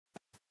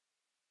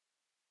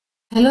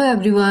Hello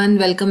everyone,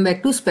 welcome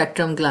back to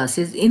Spectrum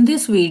classes. In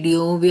this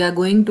video, we are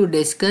going to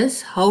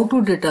discuss how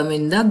to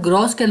determine the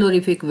gross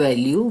calorific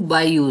value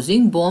by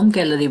using bomb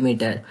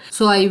calorimeter.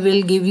 So I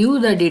will give you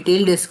the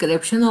detailed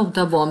description of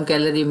the bomb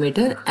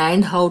calorimeter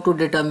and how to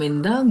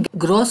determine the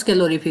gross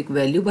calorific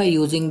value by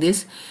using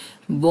this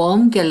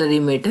bomb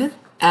calorimeter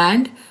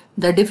and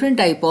the different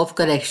type of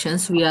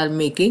corrections we are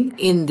making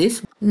in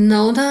this.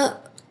 Now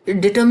the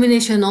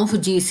determination of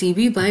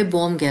GCV by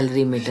bomb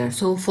calorimeter.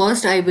 So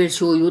first I will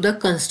show you the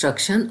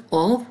construction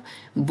of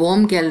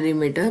bomb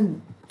calorimeter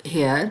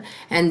here,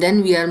 and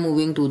then we are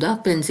moving to the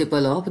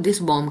principle of this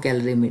bomb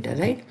calorimeter,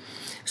 right?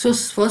 So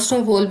first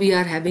of all, we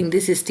are having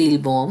this steel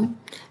bomb,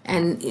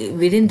 and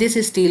within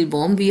this steel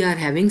bomb we are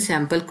having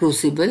sample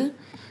crucible,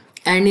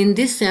 and in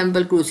this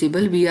sample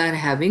crucible we are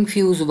having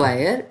fuse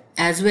wire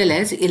as well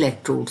as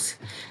electrodes.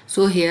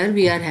 So here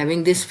we are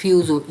having this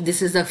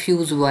this is the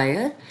fuse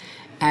wire,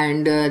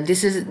 and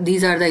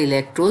these are the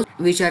electrodes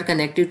which are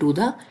connected to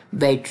the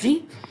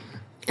battery.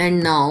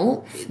 And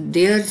now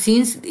there,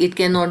 since it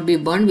cannot be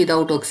burned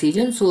without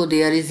oxygen, so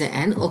there is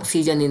an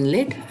oxygen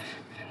inlet,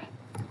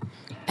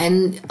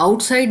 and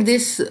outside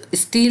this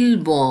steel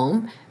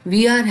bomb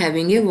we are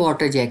having a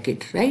water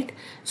jacket, right?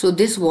 So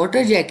this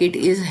water jacket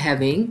is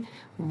having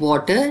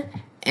water,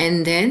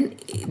 and then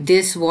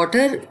this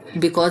water,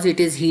 because it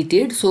is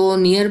heated, so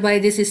nearby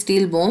this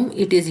steel bomb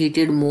it is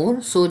heated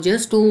more. So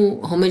just to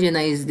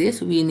homogenize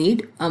this, we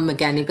need a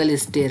mechanical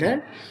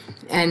stirrer,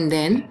 and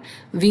then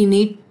we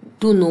need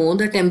to know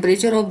the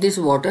temperature of this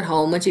water,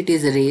 how much it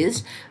is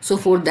raised. So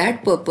for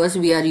that purpose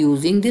we are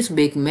using this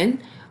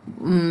Beckman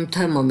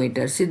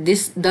thermometer. See,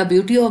 this, the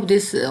beauty of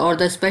this, or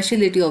the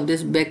specialty of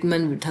this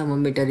Beckman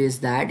thermometer, is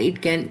that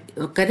it can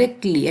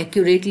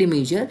accurately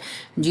measure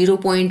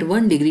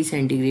 0.1 degree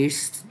centigrade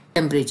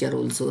temperature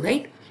also,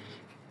 right?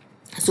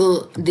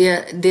 So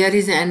there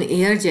is an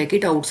air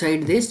jacket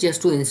outside this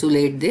just to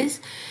insulate this,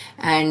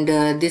 and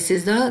this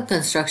is the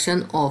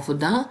construction of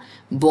the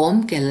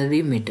bomb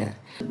calorimeter.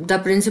 The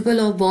principle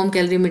of bomb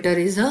calorimeter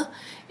is a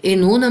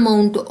known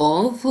amount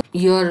of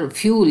your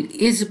fuel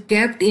is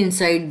kept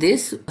inside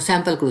this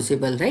sample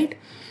crucible, right?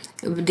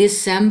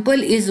 This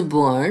sample is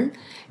burned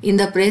in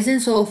the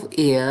presence of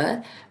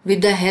air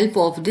with the help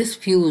of this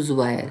fuse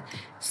wire.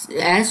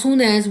 As soon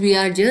as we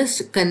are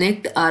just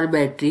connect our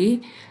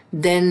battery,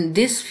 then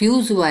this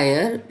fuse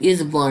wire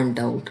is burnt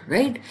out,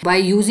 right? By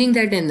using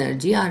that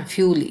energy, our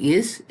fuel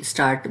is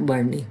start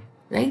burning,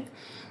 right?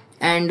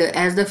 And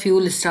as the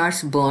fuel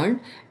starts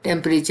burn,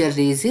 temperature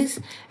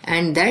raises,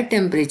 and that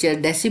temperature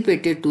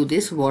dissipated to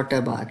this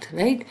water bath,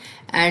 right?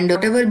 And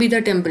whatever be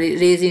the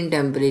raise in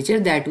temperature,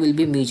 that will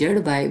be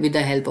measured by with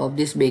the help of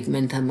this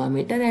Beckman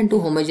thermometer. And to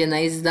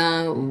homogenize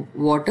the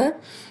water,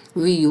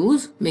 we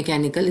use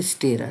mechanical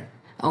stirrer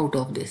out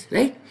of this,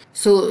 right?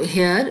 So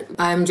here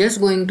I am just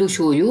going to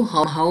show you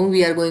how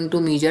we are going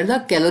to measure the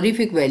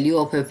calorific value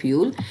of a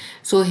fuel.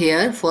 So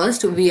here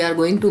first we are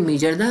going to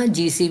measure the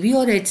GCV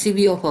or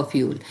HCV of a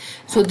fuel.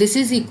 So this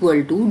is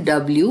equal to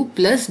W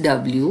plus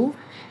W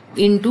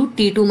into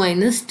T2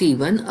 minus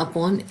T1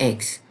 upon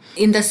X.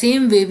 In the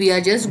same way, we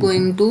are just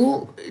going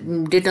to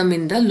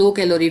determine the low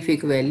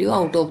calorific value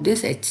out of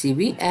this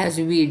HCV, as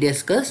we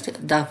discussed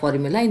the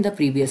formula in the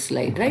previous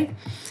slide, right?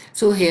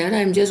 So here I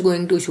am just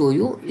going to show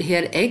you.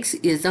 Here X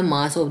is the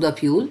mass of the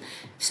fuel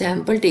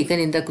sample taken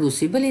in the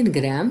crucible in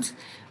grams.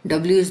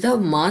 W is the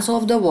mass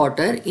of the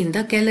water in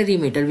the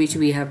calorimeter which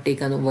we have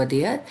taken over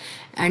there,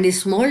 and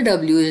small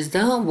w is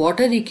the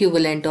water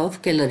equivalent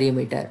of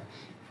calorimeter.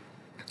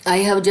 I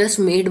have just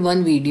made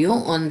one video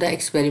on the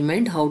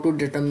experiment how to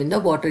determine the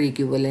water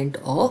equivalent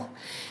of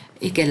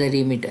a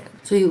calorimeter,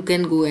 so you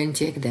can go and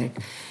check that.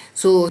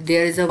 So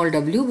there is a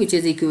W which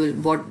is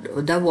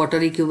the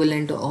water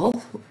equivalent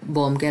of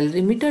bomb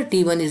calorimeter.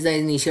 T1 is the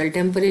initial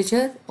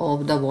temperature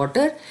of the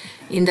water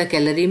in the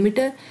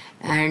calorimeter,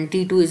 and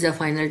T2 is the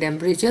final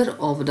temperature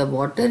of the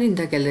water in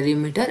the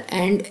calorimeter,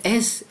 and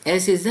S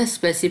is the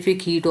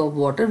specific heat of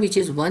water, which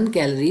is 1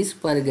 calories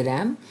per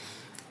gram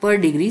per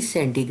degree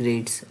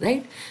centigrades,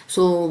 right?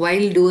 So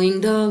while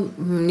doing the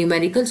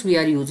numericals, we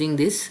are using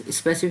this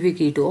specific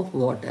heat of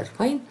water,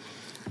 fine.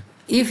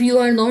 If you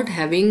are not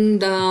having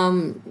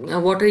the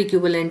water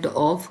equivalent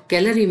of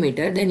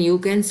calorimeter, then you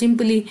can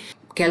simply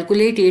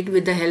calculate it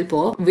with the help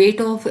of weight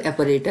of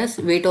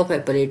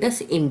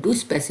apparatus into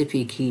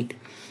specific heat.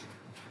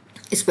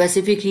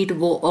 Specific heat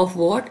of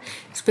what?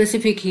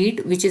 Specific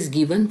heat which is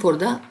given for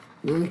the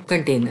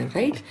container,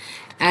 right?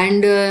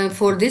 And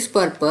for this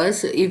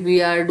purpose, if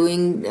we are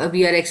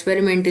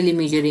experimentally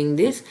measuring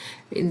this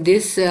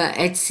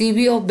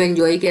HCV of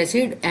benzoic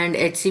acid and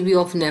HCV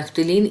of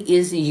naphthalene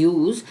is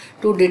used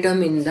to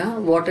determine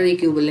the water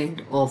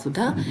equivalent of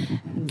the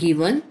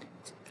given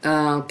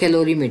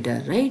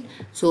calorimeter, right?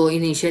 So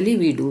initially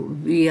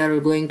we are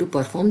going to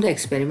perform the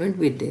experiment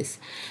with this.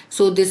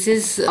 So this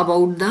is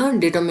about the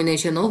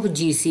determination of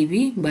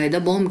GCV by the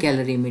bomb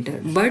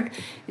calorimeter, but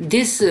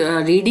this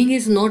reading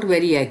is not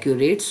very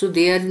accurate, so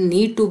there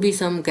need to be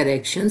some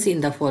corrections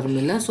in the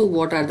formula. So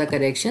what are the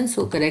corrections?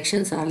 So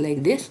corrections are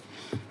like this.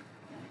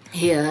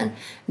 here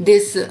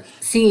this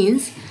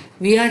since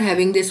we are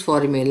having this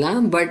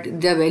formula but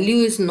the value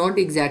is not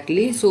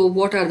exactly, so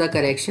what are the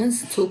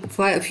corrections? So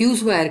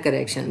fuse wire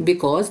correction,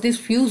 because this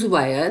fuse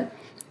wire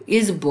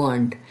is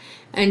burnt,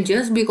 and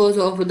just because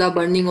of the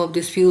burning of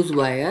this fuse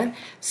wire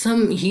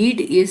some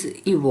heat is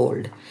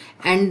evolved,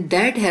 and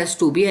that has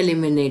to be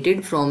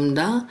eliminated from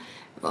the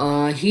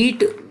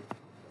heat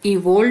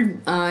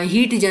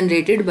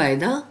generated by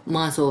the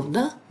mass of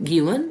the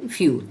given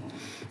fuel.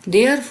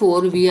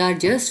 Therefore, we are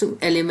just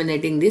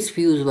eliminating this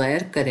fuse wire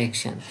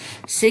correction.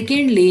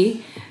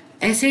 Secondly,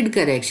 acid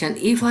correction.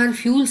 If our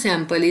fuel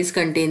sample is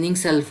containing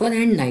sulfur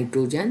and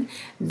nitrogen,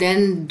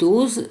 then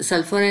those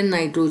sulfur and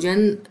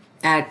nitrogen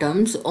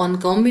atoms on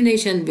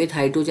combination with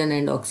hydrogen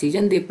and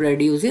oxygen, they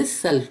produces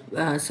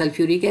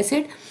sulfuric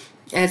acid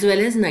as well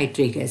as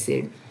nitric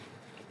acid,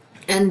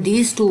 and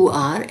these two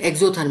are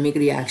exothermic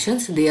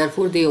reactions,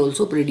 therefore they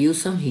also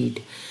produce some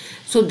heat.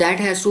 So that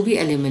has to be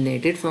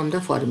eliminated from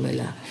the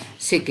formula.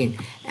 Second,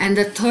 and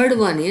the third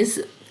one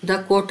is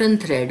the cotton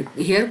thread.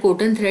 Here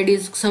cotton thread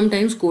is,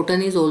 sometimes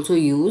cotton is also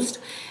used,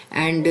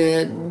 and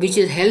which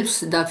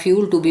helps the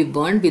fuel to be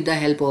burned with the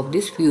help of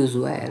this fuse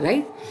wire,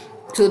 right?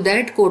 So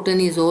that cotton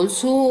is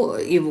also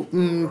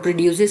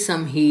produces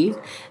some heat,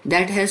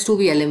 that has to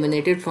be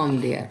eliminated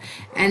from there.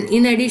 And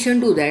in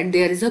addition to that,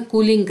 there is a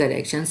cooling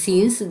correction,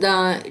 since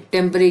the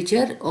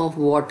temperature of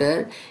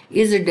water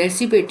is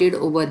dissipated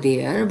over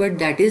there, but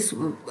that is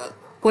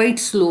quite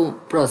slow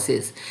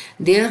process.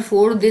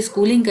 Therefore, this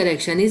cooling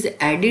correction is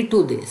added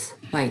to this.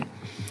 Fine.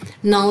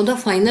 Now the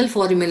final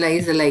formula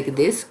is like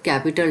this: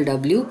 capital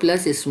W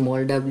plus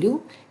small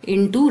w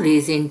into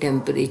raise in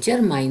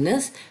temperature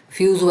minus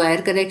fuse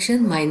wire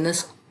correction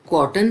minus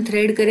cotton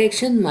thread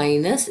correction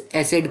minus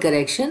acid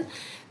correction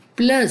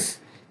plus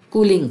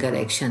cooling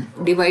correction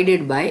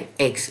divided by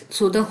x.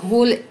 So the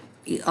whole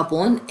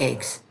upon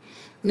x.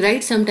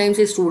 Right, sometimes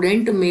a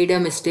student made a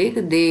mistake,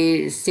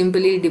 they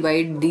simply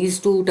divide these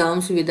two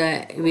terms with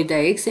the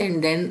x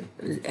and then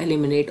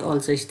eliminate all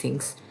such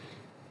things.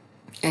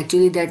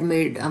 Actually that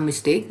made a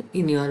mistake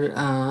in your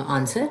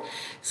answer.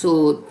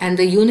 So, and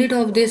the unit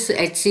of this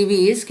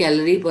HCV is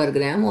calorie per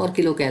gram or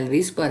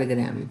kilocalories per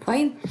gram.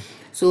 Fine.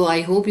 So I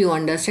hope you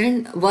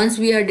understand. Once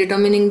we are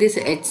determining this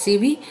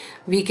HCV,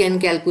 we can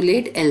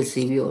calculate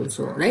LCV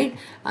also, right?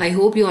 I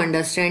hope you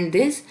understand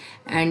this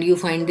and you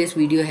find this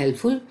video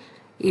helpful.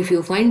 If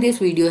you find this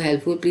video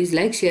helpful, please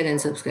like, share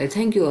and subscribe.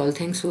 Thank you all.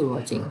 Thanks for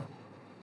watching.